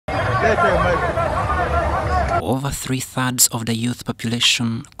Over 3/3 of the youth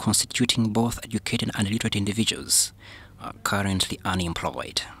population, constituting both educated and illiterate individuals, are currently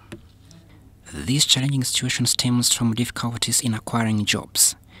unemployed. This challenging situation stems from difficulties in acquiring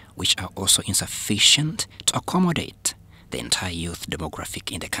jobs, which are also insufficient to accommodate the entire youth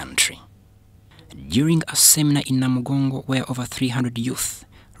demographic in the country. During a seminar in Namugongo where over 300 youth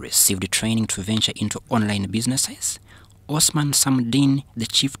received training to venture into online businesses, Osman Samudin, the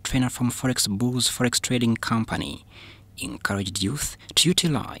chief trainer from Forex Bulls Forex Trading Company, encouraged youth to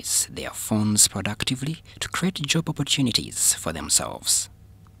utilize their funds productively to create job opportunities for themselves.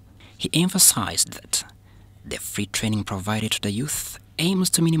 He emphasized that the free training provided to the youth aims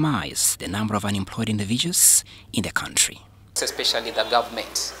to minimize the number of unemployed individuals in the country. Especially the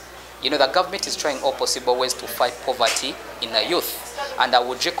government. You know, the government is trying all possible ways to fight poverty in the youth. And I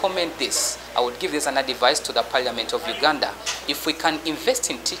would recommend this. I would give this an advice to the Parliament of Uganda. If we can invest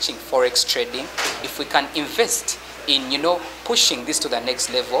in teaching Forex trading, if we can invest in, pushing this to the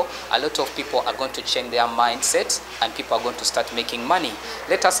next level, a lot of people are going to change their mindset and people are going to start making money.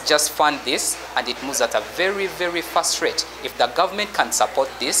 Let us just fund this and it moves at a very, very fast rate. If the government can support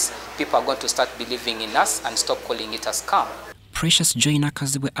this, people are going to start believing in us and stop calling it a scam. Precious Joy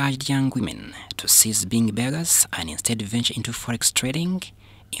Nakaziwe urged young women to cease being beggars and instead venture into Forex trading,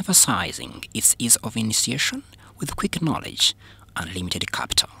 emphasizing its ease of initiation with quick knowledge and limited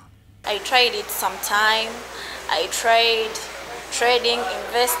capital. I tried it sometime. I tried trading,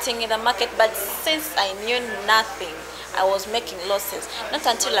 investing in the market, but since I knew nothing, I was making losses. Not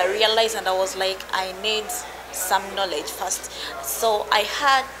until I realized and I was like, I need some knowledge first. So I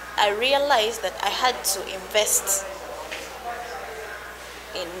realized that I had to invest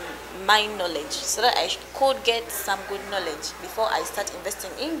in my knowledge so that I could get some good knowledge before I start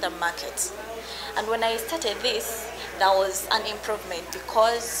investing in the market. And when I started this, that was an improvement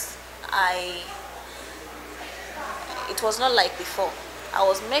because it was not like before. I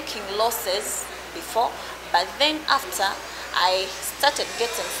was making losses before, but then after I started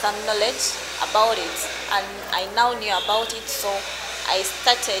getting some knowledge about it and I now knew about it, so I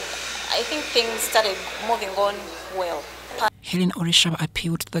think things started moving on well. Helen Orishaba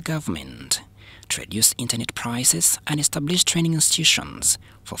appealed to the government to reduce internet prices and establish training institutions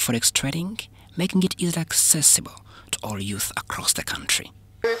for Forex trading, making it easily accessible to all youth across the country.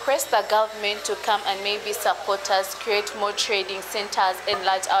 We request the government to come and maybe support us, create more trading centers,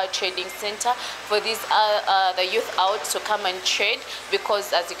 enlarge our trading center for these the youth out to come and trade,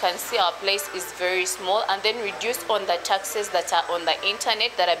 because as you can see our place is very small, and then reduce on the taxes that are on the internet,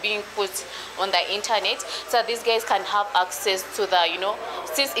 that are being put on the internet, so these guys can have access to the,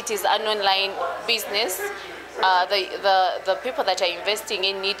 since it is an online business, the people that are investing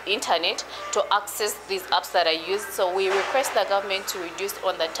in need internet to access these apps that are used. So we request the government to reduce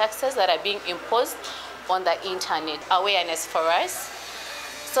on the taxes that are being imposed on the internet. Awareness for us,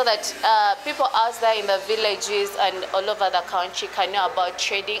 so that people out there in the villages and all over the country can know about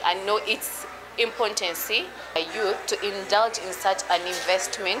trading and know its importance. Youth to indulge in such an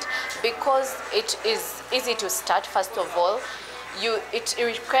investment, because it is easy to start. First of all, it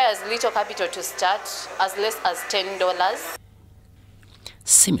requires little capital to start, as less as $10.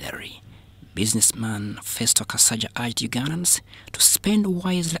 Similarly, businessman Festo Kasaja urged Ugandans to spend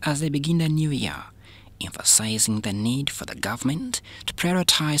wisely as they begin the new year, emphasizing the need for the government to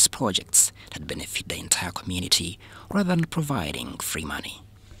prioritize projects that benefit the entire community rather than providing free money.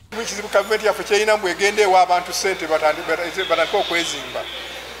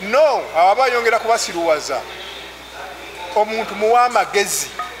 No, abayongera kubasiruwaza. Omuntu muwa amagezi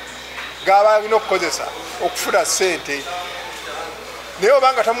gaba alina okukozesa okufuna ssente, naye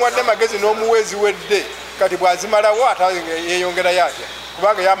obanga tamuwadde magezi n'omuweezi wedde, kati bwazimalawo yeyongera yatya,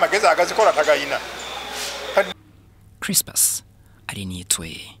 kubanga ya magezi agazikola tagayina. Crispus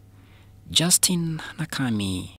Alinitwe, Justin Nakami,